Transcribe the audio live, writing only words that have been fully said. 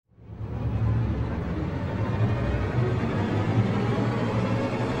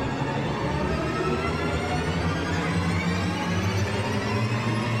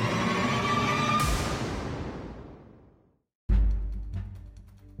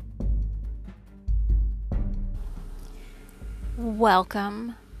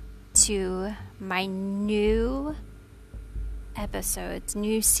Welcome to my new episodes,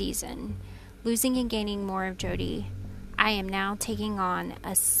 new season, Losing and Gaining More of Jody. I am now taking on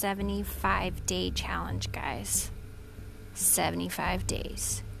a 75-day challenge, guys. 75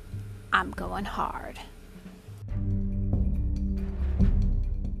 days. I'm going hard.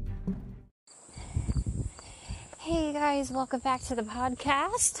 Hey guys, welcome back to the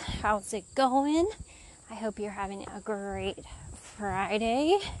podcast. How's it going? I hope you're having a great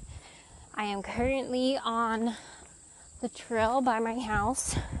Friday. I am currently on the trail by my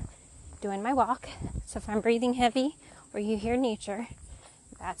house doing my walk. So if I'm breathing heavy or you hear nature,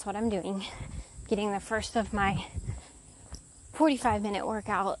 that's what I'm doing. Getting the first of my 45-minute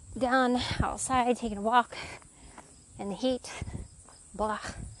workout done outside, taking a walk in the heat. Blah.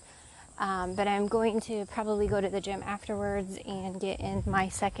 But I'm going to probably go to the gym afterwards and get in my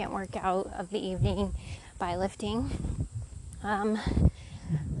second workout of the evening by lifting.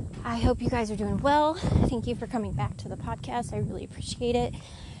 I hope you guys are doing well. Thank you for coming back to the podcast. I really appreciate it.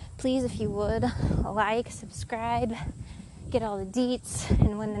 Please, if you would, like, subscribe, get all the deets,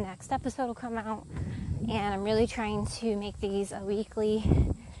 and when the next episode will come out. And I'm really trying to make these a weekly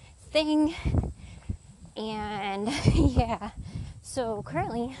thing. And yeah, so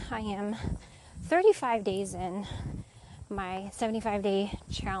currently I am 35 days in my 75-day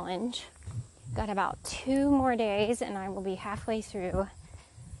challenge. Got about 2 more days and I will be halfway through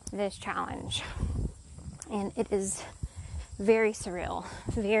this challenge. And it is very surreal,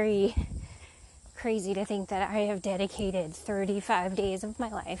 very crazy to think that I have dedicated 35 days of my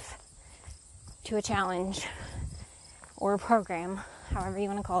life to a challenge or a program, however you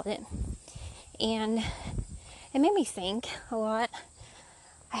want to call it. And it made me think a lot.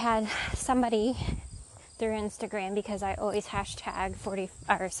 I had somebody through Instagram, because I always hashtag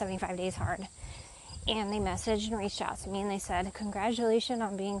 75 days hard, and they messaged and reached out to me and they said, congratulations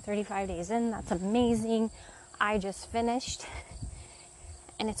on being 35 days in. That's amazing. I just finished.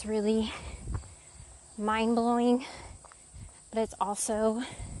 And it's really mind-blowing, but it's also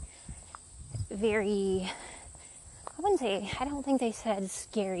very, I don't think they said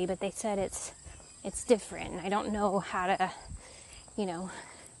scary, but they said it's different. I don't know how to,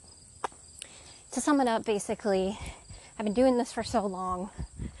 to sum it up, basically, I've been doing this for so long,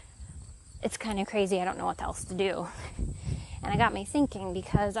 it's kind of crazy. I don't know what else to do. And it got me thinking,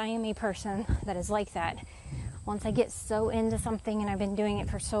 because I am a person that is like that. Once I get so into something and I've been doing it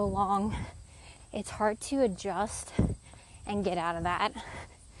for so long, it's hard to adjust and get out of that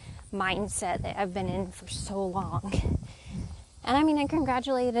mindset that I've been in for so long. And I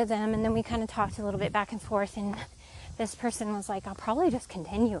congratulated them, and then we kind of talked a little bit back and forth, and this person was like, I'll probably just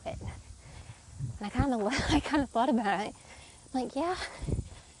continue it. And I kind of thought about it. Like, yeah,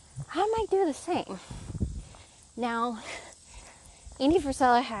 I might do the same. Now, Andy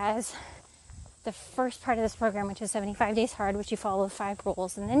Frisella has the first part of this program, which is 75 Days Hard, which you follow 5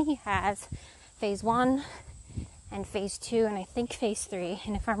 rules. And then he has phase 1 and phase 2, and I think phase 3.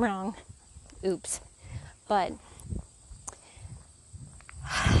 And if I'm wrong, oops. But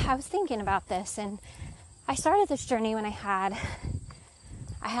I was thinking about this, and I started this journey when I had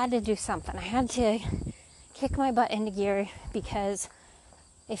to do something. I had to kick my butt into gear, because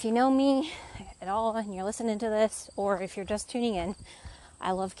if you know me at all and you're listening to this, or if you're just tuning in,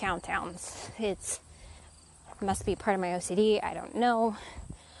 I love countdowns. It must be part of my OCD, I don't know,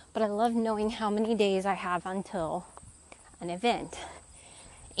 but I love knowing how many days I have until an event.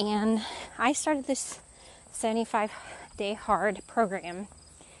 And I started this 75-day hard program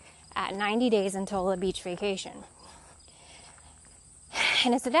at 90 days until a beach vacation.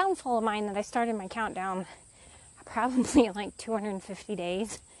 And it's a downfall of mine that I started my countdown probably in like 250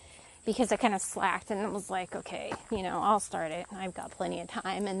 days, because I kind of slacked and it was like, okay, I'll start it. I've got plenty of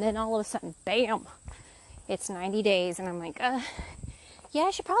time. And then all of a sudden, bam, it's 90 days. And I'm like, yeah,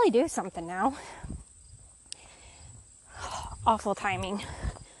 I should probably do something now. Awful timing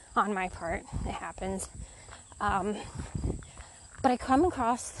on my part. It happens. But I come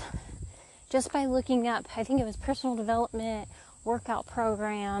across, just by looking up, I think it was personal development, workout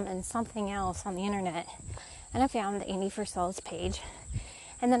program, and something else on the internet. And I found the Andy Frisella's page.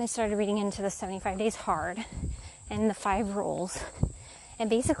 And then I started reading into the 75 Days Hard and the 5 rules. And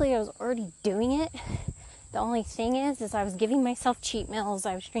basically I was already doing it. The only thing is I was giving myself cheat meals.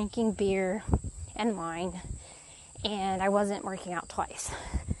 I was drinking beer and wine. And I wasn't working out twice.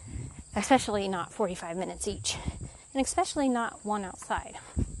 Especially not 45 minutes each. And especially not one outside.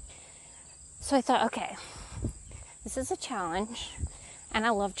 So I thought, okay, this is a challenge. And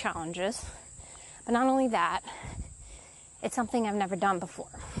I love challenges. But not only that, it's something I've never done before.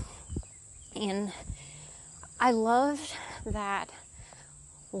 And I loved that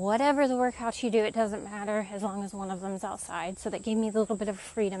whatever the workouts you do, it doesn't matter as long as one of them's outside. So that gave me a little bit of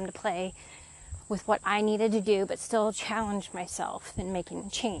freedom to play with what I needed to do, but still challenge myself in making a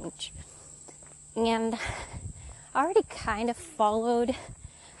change. And I already kind of followed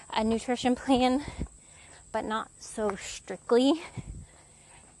a nutrition plan, but not so strictly.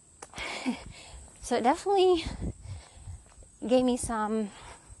 So it definitely gave me some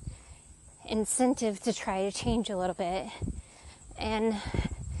incentive to try to change a little bit. And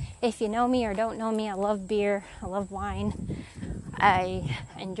if you know me or don't know me, I love beer, I love wine, I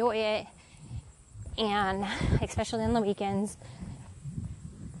enjoy it, and especially on the weekends.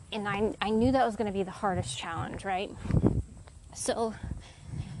 And I knew that was going to be the hardest challenge, right? So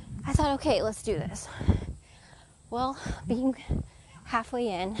I thought, okay, let's do this. Well, being halfway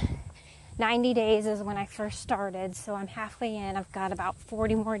in, 90 days is when I first started, so I'm halfway in. I've got about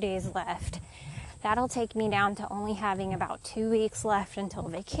 40 more days left. That'll take me down to only having about 2 weeks left until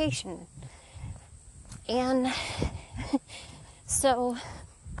vacation. And so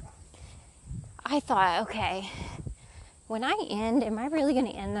I thought, okay, when I end, am I really going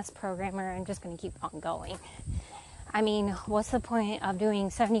to end this program, or I'm just going to keep on going? I mean, what's the point of doing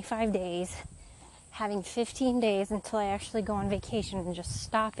 75 days, having 15 days until I actually go on vacation and just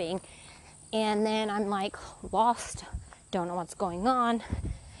stopping, and then I'm like lost, don't know what's going on,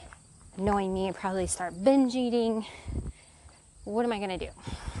 knowing me, probably start binge eating. What am I going to do?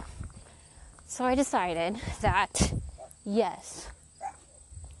 So I decided that, yes,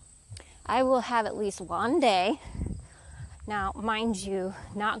 I will have at least one day. Now, mind you,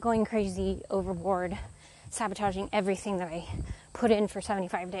 not going crazy overboard, sabotaging everything that I put in for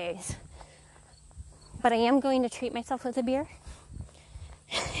 75 days. But I am going to treat myself with a beer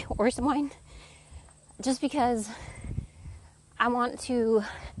or some wine, just because I want to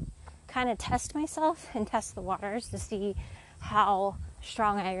kind of test myself and test the waters to see how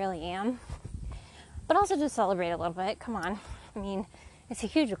strong I really am. But also to celebrate a little bit. Come on. I mean, it's a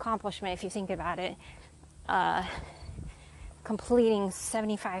huge accomplishment if you think about it. Completing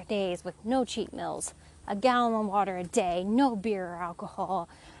 75 days with no cheat meals, a gallon of water a day, no beer or alcohol,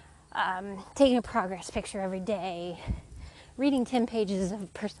 taking a progress picture every day, reading 10 pages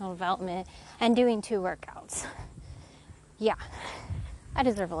of personal development, and doing 2 workouts. Yeah, I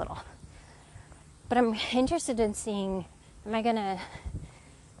deserve a little. But I'm interested in seeing, am I going to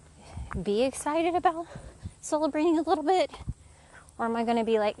be excited about celebrating a little bit? Or am I going to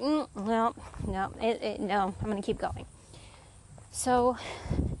be like, no, I'm going to keep going. So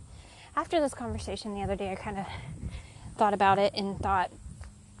after this conversation the other day, I kind of thought about it and thought,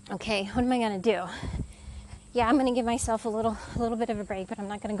 okay, what am I going to do? Yeah, I'm going to give myself a little bit of a break, but I'm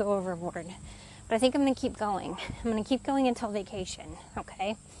not going to go overboard. But I think I'm going to keep going. I'm going to keep going until vacation,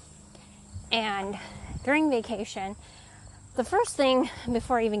 okay? And during vacation, the first thing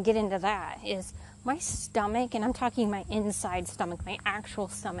before I even get into that is my stomach, and I'm talking my inside stomach, my actual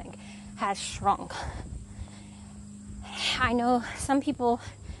stomach, has shrunk. I know some people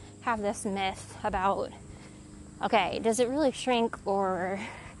have this myth about, okay, does it really shrink, or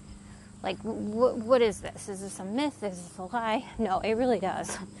like, what is this? Is this a myth? Is this a lie? No, it really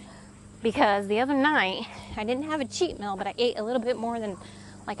does. Because the other night, I didn't have a cheat meal, but I ate a little bit more than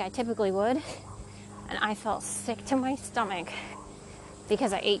like I typically would. And I felt sick to my stomach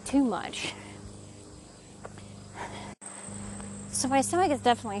because I ate too much. So my stomach is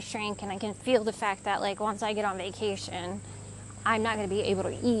definitely shrank, and I can feel the fact that like once I get on vacation, I'm not going to be able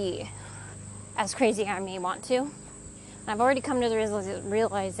to eat as crazy as I may want to. And I've already come to the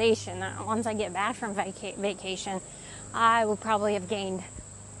realization that once I get back from vacation, I will probably have gained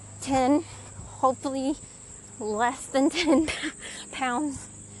 10, hopefully less than 10 pounds.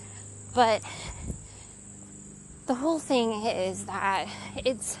 But the whole thing is that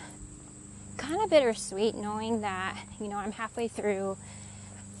it's kind of bittersweet knowing that, you know, I'm halfway through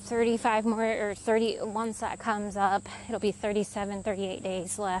 35 more, or 30, once that comes up, it'll be 37, 38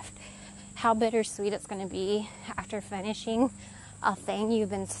 days left. How bittersweet it's going to be after finishing a thing you've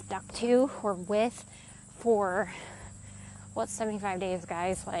been stuck to or with for, what's 75 days,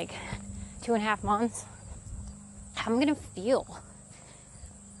 guys? Like 2.5 months. How I'm going to feel.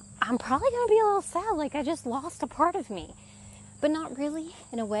 I'm probably going to be a little sad, like I just lost a part of me. But not really,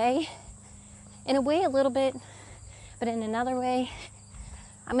 in a way. In a way, a little bit. But in another way,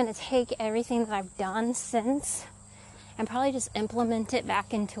 I'm going to take everything that I've done since and probably just implement it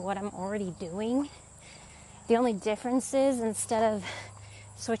back into what I'm already doing. The only difference is, instead of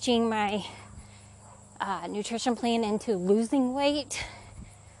switching my nutrition plan into losing weight,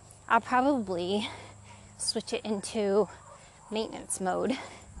 I'll probably switch it into maintenance mode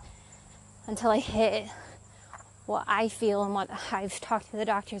until I hit what I feel and what I've talked to the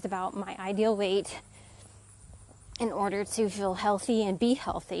doctors about my ideal weight in order to feel healthy and be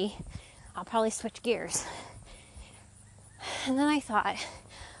healthy, I'll probably switch gears. And then I thought,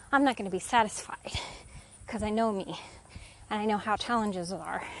 I'm not going to be satisfied because I know me and I know how challenges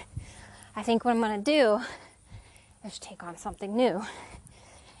are. I think what I'm going to do is take on something new.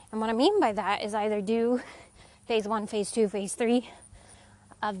 And what I mean by that is either do phase 1, phase 2, phase 3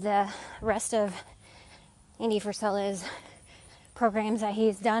 of the rest of Andy Frisella's programs that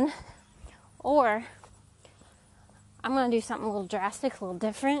he's done, or I'm going to do something a little drastic, a little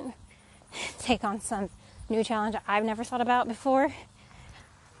different, take on some new challenge I've never thought about before.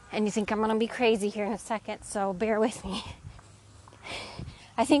 And you think I'm going to be crazy here in a second, so bear with me.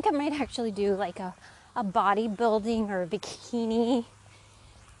 I think I might actually do like a bodybuilding or a bikini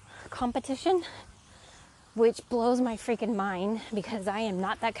competition, which blows my freaking mind because I am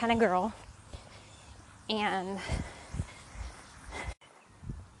not that kind of girl.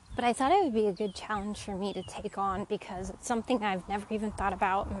 But I thought it would be a good challenge for me to take on because it's something I've never even thought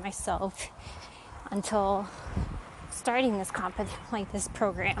about myself until starting this this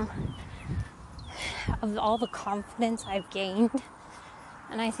program. Of all the confidence I've gained,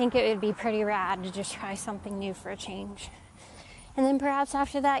 and I think it would be pretty rad to just try something new for a change. And then perhaps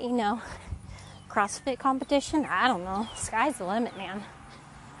after that, CrossFit competition, I don't know, sky's the limit, man.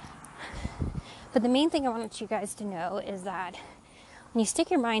 But the main thing I wanted you guys to know is that when you stick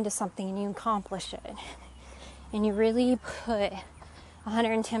your mind to something and you accomplish it, and you really put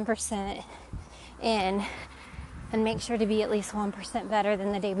 110% in, and make sure to be at least 1% better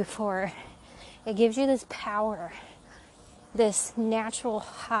than the day before, it gives you this power, this natural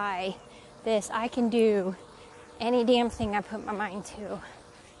high, this I can do any damn thing I put my mind to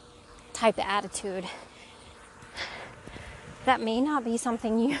type of attitude. That may not be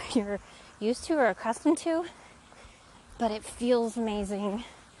something you're used to or accustomed to, but it feels amazing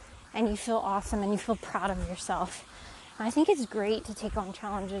and you feel awesome and you feel proud of yourself. And I think it's great to take on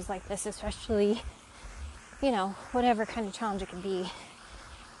challenges like this, especially, whatever kind of challenge it could be,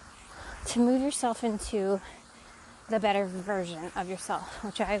 to move yourself into the better version of yourself,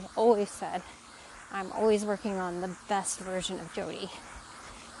 which I've always said. I'm always working on the best version of Jody.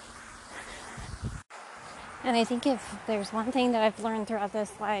 And I think if there's one thing that I've learned throughout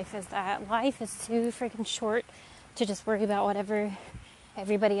this life is that life is too freaking short to just worry about whatever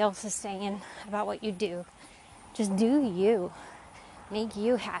everybody else is saying about what you do. Just do you. Make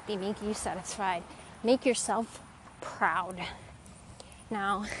you happy, make you satisfied, make yourself proud.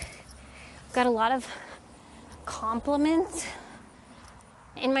 Now, I've got a lot of compliments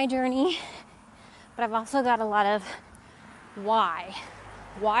in my journey, but I've also got a lot of why.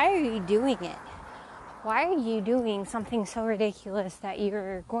 Why are you doing it? Why are you doing something so ridiculous that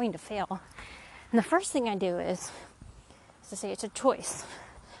you're going to fail? And the first thing I do is to say it's a choice.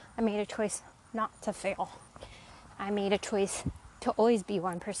 I made a choice not to fail. I made a choice to always be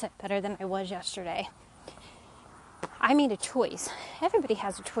 1% better than I was yesterday. I made a choice. Everybody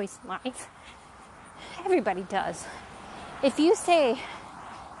has a choice in life. Everybody does. If you say,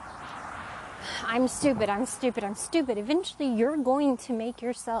 I'm stupid, eventually you're going to make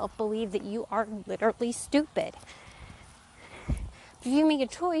yourself believe that you are literally stupid. If you make a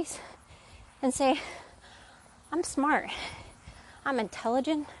choice and say, I'm smart, I'm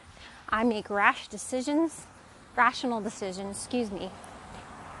intelligent, I make rational decisions,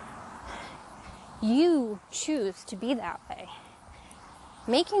 you choose to be that way.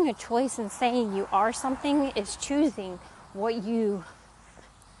 Making a choice and saying you are something is choosing what you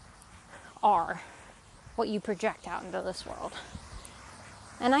are, what you project out into this world.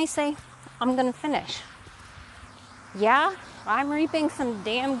 And I say, I'm going to finish. Yeah, I'm reaping some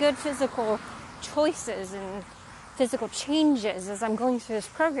damn good physical choices and physical changes as I'm going through this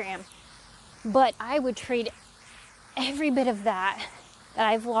program. But I would trade every bit of that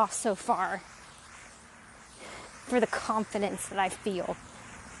I've lost so far for the confidence that I feel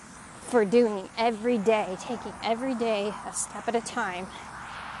for doing every day, taking every day a step at a time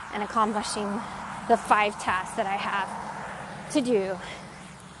and accomplishing the 5 tasks that I have to do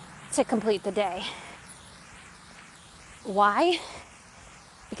to complete the day. Why?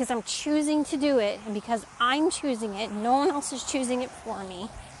 Because I'm choosing to do it, and because I'm choosing it, no one else is choosing it for me.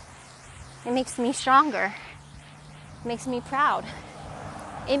 It makes me stronger. It makes me proud.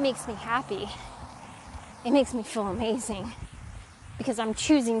 It makes me happy. It makes me feel amazing because I'm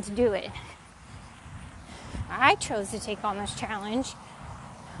choosing to do it. I chose to take on this challenge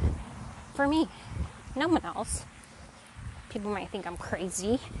for me, no one else. People might think I'm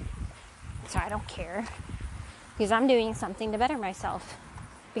crazy, so I don't care, because I'm doing something to better myself,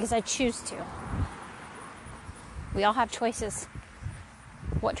 because I choose to. We all have choices.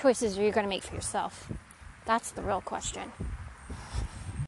 What choices are you going to make for yourself? That's the real question.